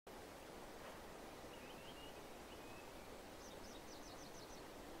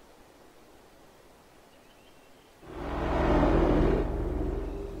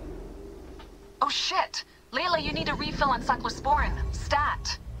Layla, you need a refill on cyclosporin.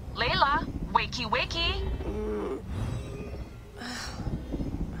 Stat. Layla, wakey wakey.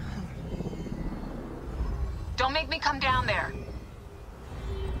 Don't make me come down there.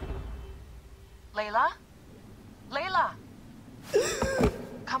 Layla? Layla!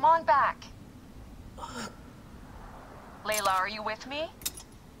 Come on back. Layla, are you with me?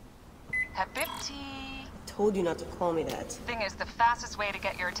 Habibti. I told you not to call me that. Thing is, the fastest way to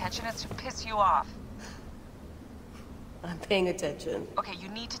get your attention is to piss you off. I'm paying attention. Okay, you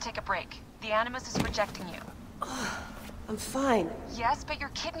need to take a break. The Animus is rejecting you. I'm fine. Yes, but your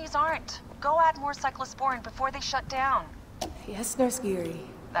kidneys aren't. Go add more cyclosporin before they shut down. Yes, Nurse Geary.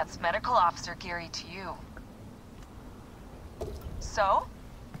 That's Medical Officer Geary to you. So?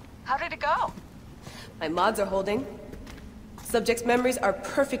 How did it go? My mods are holding. Subject's memories are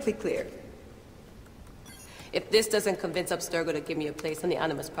perfectly clear. If this doesn't convince Abstergo to give me a place on the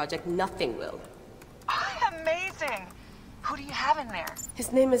Animus Project, nothing will. Amazing! Who do you have in there?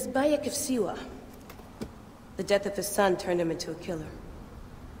 His name is Bayek of Siwa. The death of his son turned him into a killer.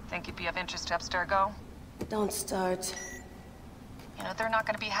 Think he'd be of interest to Abstergo? Don't start. You know, they're not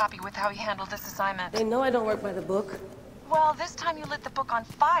gonna be happy with how he handled this assignment. They know I don't work by the book. Well, this time you lit the book on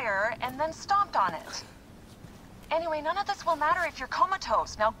fire and then stomped on it. Anyway, none of this will matter if you're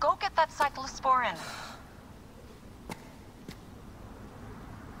comatose. Now go get that cyclosporin.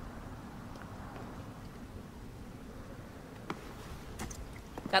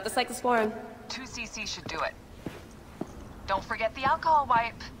 Got the cyclosporin. 2 cc should do it. Don't forget the alcohol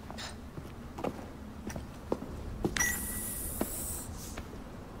wipe.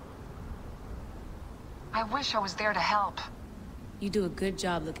 I wish I was there to help. You do a good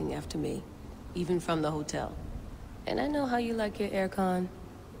job looking after me, even from the hotel. And I know how you like your aircon.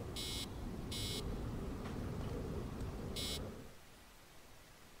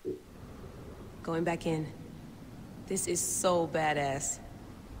 Going back in. This is so badass.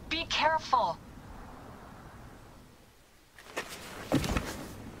 Be careful.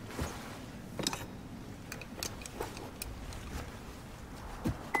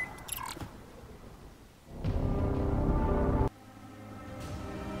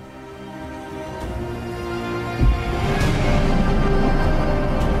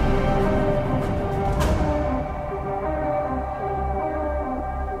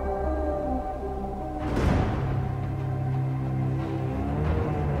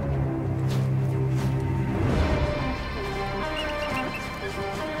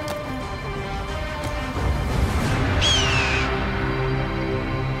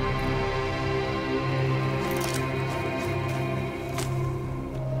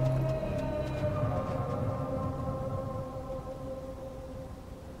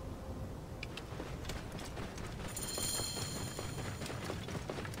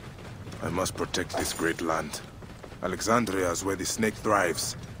 I must protect this great land. Alexandria is where the snake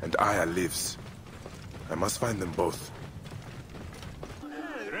thrives, and Aya lives. I must find them both.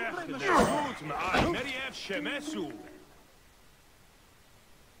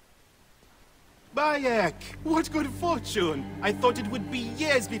 Bayek! What good fortune! I thought it would be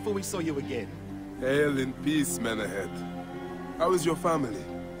years before we saw you again. Hail in peace, Menahead. How is your family?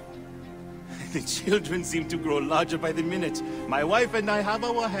 The children seem to grow larger by the minute. My wife and I have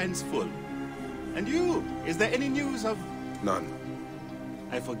our hands full. And you? Is there any news of... None.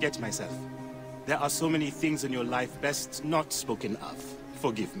 I forget myself. There are so many things in your life best not spoken of.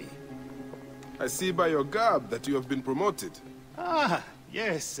 Forgive me. I see by your garb that you have been promoted. Ah,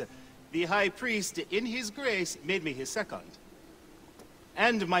 yes. The High Priest, in his grace, made me his second.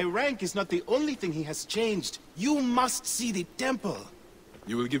 And my rank is not the only thing he has changed. You must see the temple.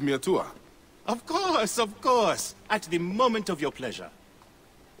 You will give me a tour? Of course, of course. At the moment of your pleasure.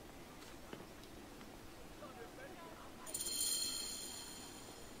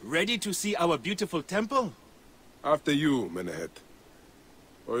 Ready to see our beautiful temple? After you, Menahead.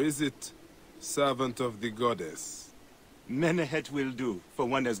 Or is it servant of the goddess? Menahet will do, for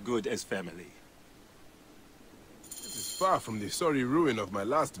one as good as family. This is far from the sorry ruin of my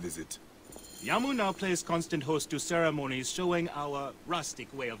last visit. Yamu now plays constant host to ceremonies showing our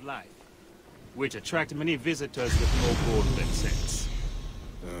rustic way of life, which attract many visitors with no gold and sense.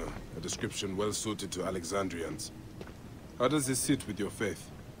 A description well suited to Alexandrians. How does this sit with your faith?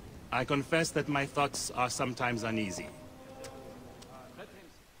 I confess that my thoughts are sometimes uneasy.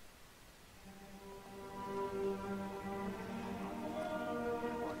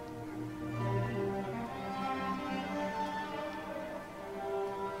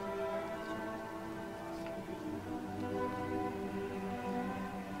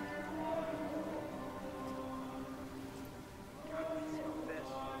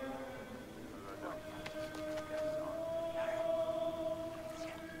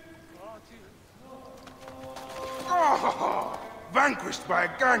 vanquished by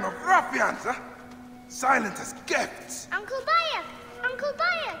a gang of ruffians, huh? Silent as gifts. Uncle Bayek! Uncle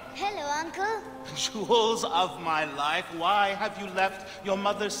Bayek! Hello, Uncle. Jewels of my life, why have you left your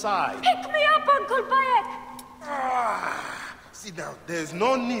mother's side? Pick me up, Uncle Bayek! Ah, see now, there's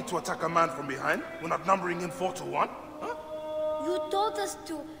no need to attack a man from behind. We're not numbering in 4 to 1. Huh? You told us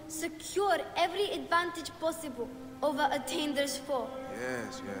to secure every advantage possible over a Tinder's foe.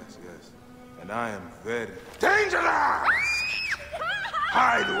 Yes. And I am very dangerous!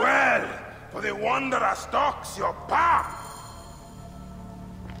 Hide well, for the wanderer stalks your path!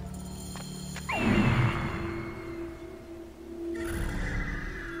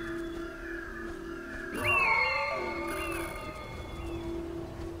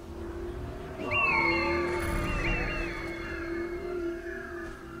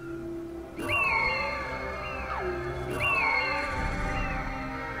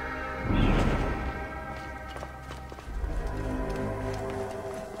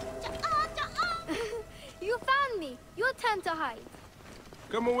 Time to hide.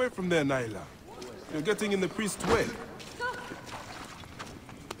 Come away from there, Naila. You're getting in the priest's way.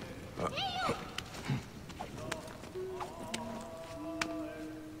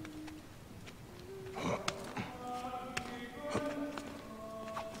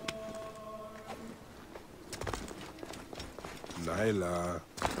 Naila,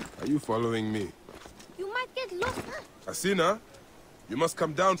 are you following me? You might get lost. Asina, you must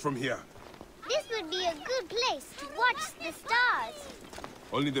come down from here. This would be a good place to watch the stars.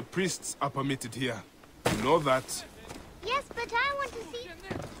 Only the priests are permitted here. You know that. Yes, but I want to see...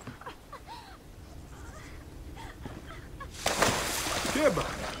 Keba!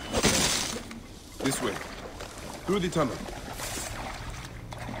 This way. Through the tunnel.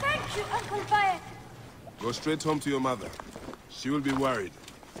 Thank you, Uncle Bayek. Go straight home to your mother. She will be worried.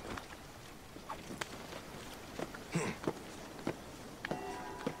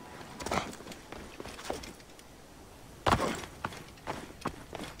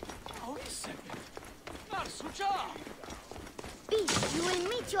 Beast, you will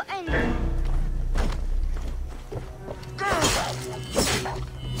meet your enemy.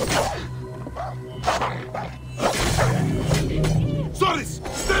 Solis!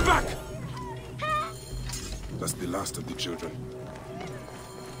 Stay back! That's the last of the children.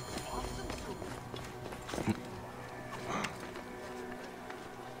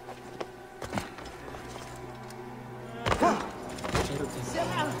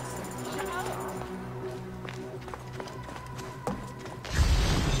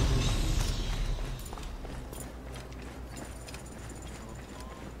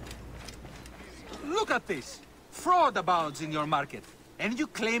 Look at this! Fraud abounds in your market, and you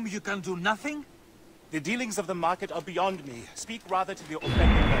claim you can do nothing? The dealings of the market are beyond me. Speak rather to the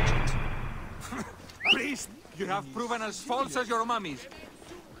offended merchant. Priest, you have proven as false as your mummies.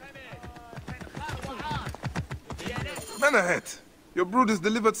 Man ahead! Your brood is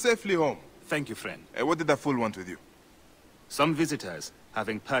delivered safely home. Thank you, friend. What did that fool want with you? Some visitors,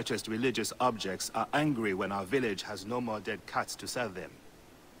 having purchased religious objects, are angry when our village has no more dead cats to sell them.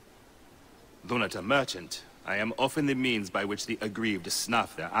 Though not a merchant, I am often the means by which the aggrieved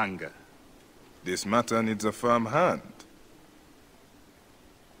snuff their anger. This matter needs a firm hand.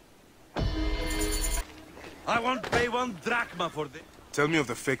 I won't pay 1 drachma for this. Tell me of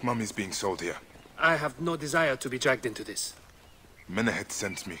the fake mummies being sold here. I have no desire to be dragged into this. Menehet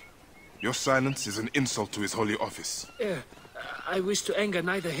sent me. Your silence is an insult to his holy office. I wish to anger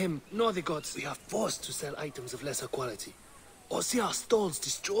neither him nor the gods. We are forced to sell items of lesser quality, or see our stalls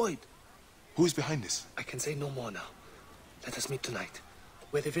destroyed. Who is behind this? I can say no more now. Let us meet tonight,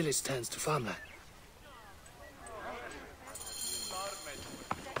 where the village turns to farmland.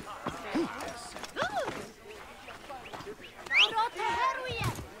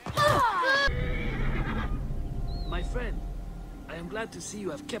 My friend, I am glad to see you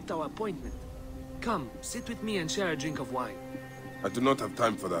have kept our appointment. Come, sit with me and share a drink of wine. I do not have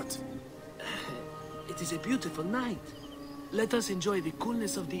time for that. It is a beautiful night. Let us enjoy the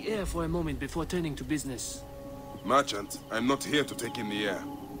coolness of the air for a moment before turning to business. Merchant, I am not here to take in the air.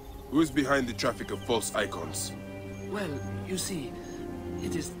 Who is behind the traffic of false icons? Well, you see,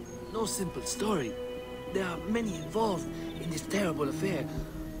 it is no simple story. There are many involved in this terrible affair,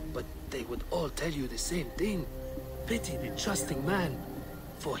 but they would all tell you the same thing. Pity the trusting man,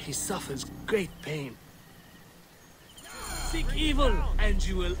 for he suffers great pain. Seek evil, and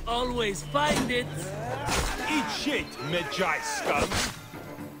you will always find it. Eat shit, Magi scum!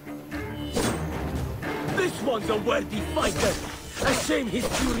 This one's a worthy fighter. A shame his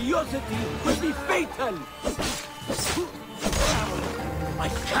curiosity will be fatal. I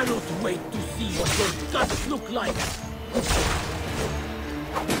cannot wait to see what your guts look like.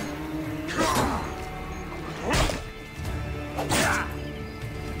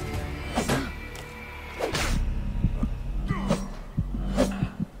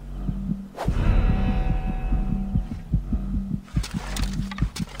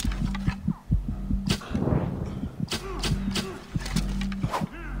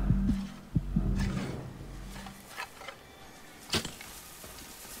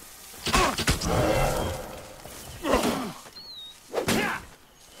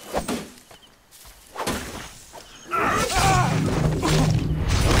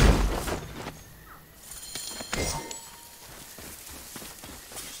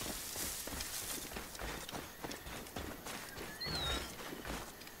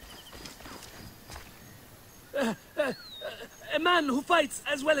 A man who fights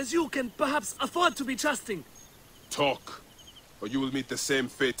as well as you can perhaps afford to be trusting. Talk, or you will meet the same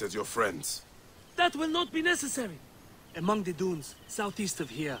fate as your friends. That will not be necessary. Among the dunes, southeast of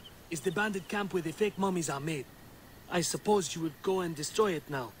here, is the bandit camp where the fake mummies are made. I suppose you would go and destroy it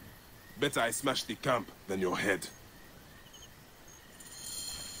now. Better I smash the camp than your head.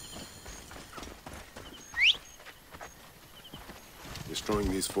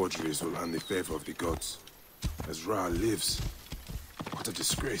 Destroying these forgeries will earn the favor of the gods. As Ra lives, what a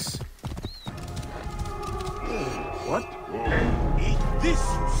disgrace. What? Eat this,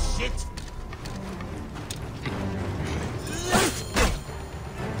 you shit!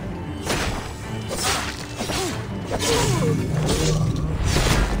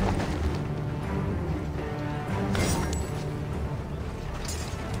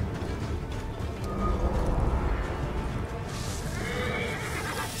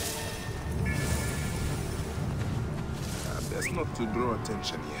 Best not to draw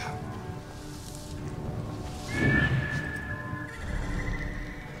attention here.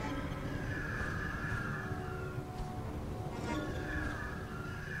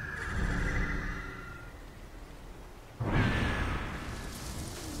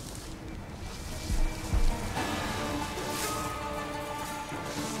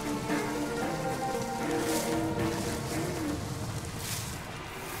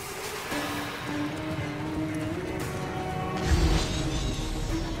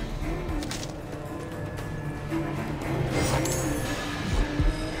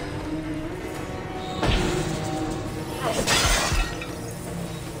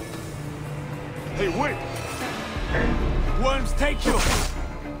 Hey, wait! Worms take you!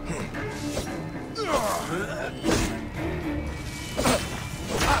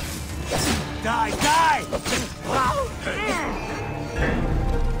 Die, die!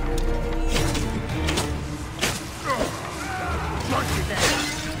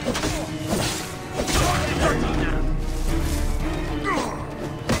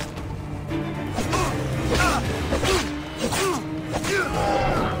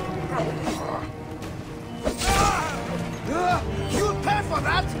 You'll pay for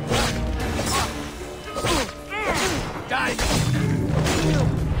that! Die!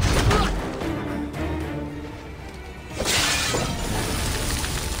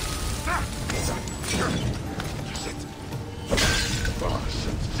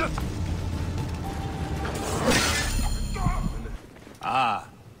 Ah.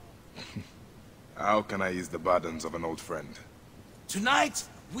 How can I ease the burdens of an old friend? Tonight,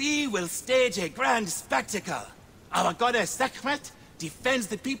 we will stage a grand spectacle. Our goddess Sekhmet defends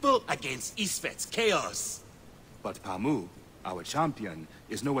the people against Isfet's chaos. But Pamu, our champion,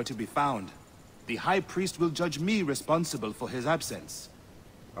 is nowhere to be found. The High Priest will judge me responsible for his absence.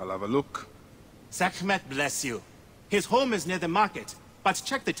 I'll have a look. Sekhmet bless you. His home is near the market, but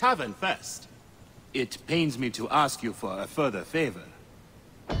check the tavern first. It pains me to ask you for a further favor.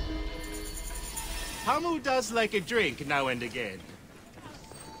 Pamu does like a drink now and again.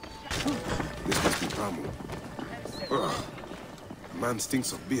 This must be Pamu. Ugh. Man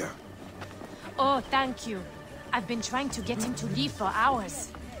stinks of beer. Oh, thank you. I've been trying to get him to leave for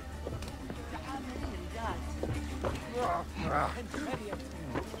hours.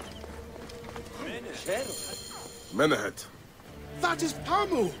 Menahet. That is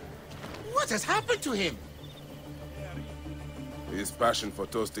Pamu! What has happened to him? His passion for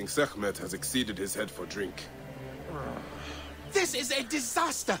toasting Sekhmet has exceeded his head for drink. This is a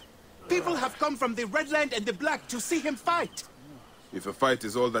disaster! People have come from the Red Land and the Black to see him fight! If a fight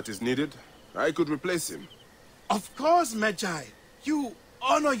is all that is needed, I could replace him. Of course, Magi. You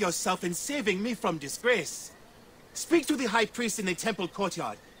honor yourself in saving me from disgrace. Speak to the High Priest in the temple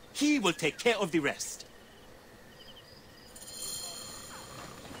courtyard. He will take care of the rest.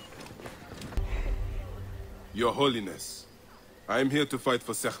 Your Holiness, I am here to fight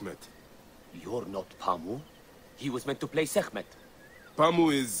for Sekhmet. You're not Pamu. He was meant to play Sekhmet.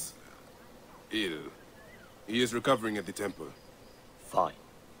 Pamu is... ill. He is recovering at the temple. Fine.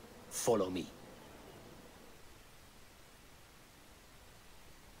 Follow me.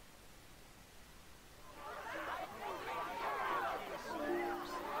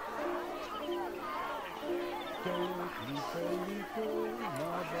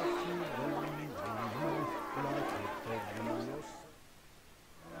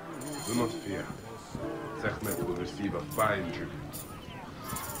 Do not fear. Sekhmet will receive a fine tribute.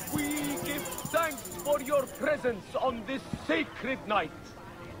 We give thanks for your presence on this sacred night.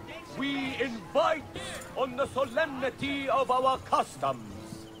 We invite on the solemnity of our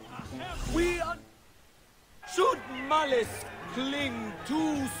customs. Should malice cling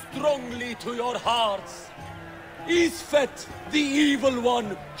too strongly to your hearts, Isfet, the evil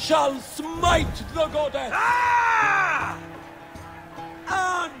one, shall smite the goddess!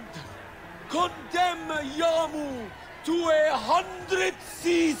 And condemn Yamu to 100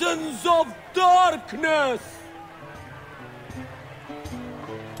 seasons of darkness!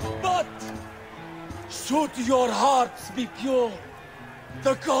 But should your hearts be pure,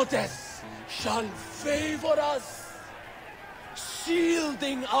 the goddess shall favor us,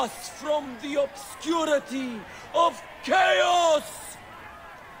 shielding us from the obscurity of chaos!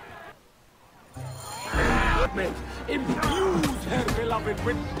 Imbues her beloved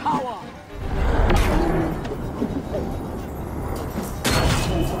with power!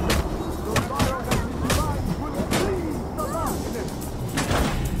 The